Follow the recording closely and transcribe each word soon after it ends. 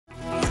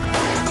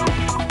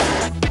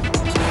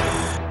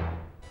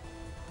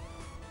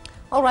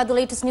All right, the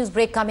latest news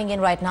break coming in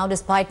right now.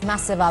 Despite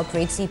massive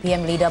outrage,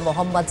 CPM leader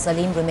Mohammed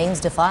Salim remains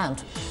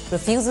defiant,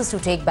 refuses to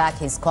take back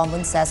his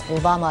comments, says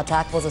Pulwama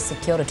attack was a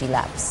security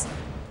lapse.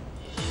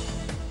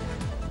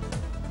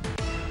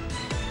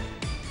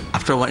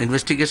 After one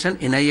investigation,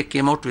 NIA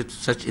came out with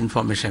such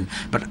information.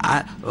 But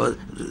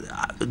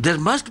there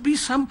must be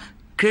some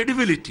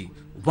credibility.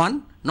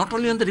 One, not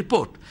only on the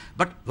report,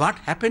 but what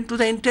happened to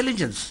the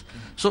intelligence.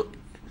 So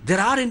there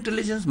are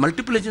intelligence,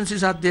 multiple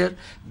agencies are there.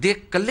 They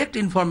collect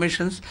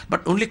informations,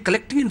 but only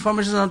collecting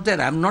information are there.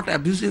 I'm not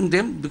abusing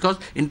them because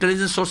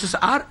intelligence sources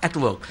are at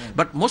work.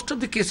 But most of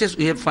the cases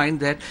we have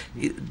find that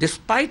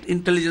despite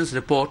intelligence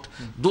report,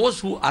 those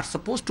who are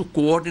supposed to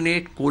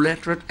coordinate,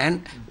 collaborate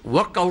and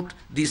work out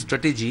the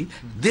strategy,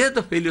 there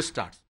the failure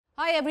starts.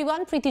 Hi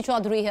everyone, Preeti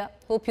Chaudhary here.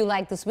 Hope you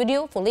like this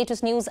video. For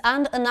latest news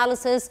and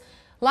analysis,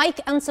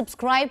 like and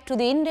subscribe to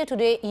the India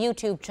Today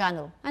YouTube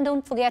channel. And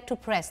don't forget to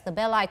press the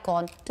bell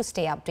icon to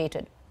stay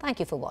updated.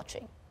 Thank you for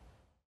watching.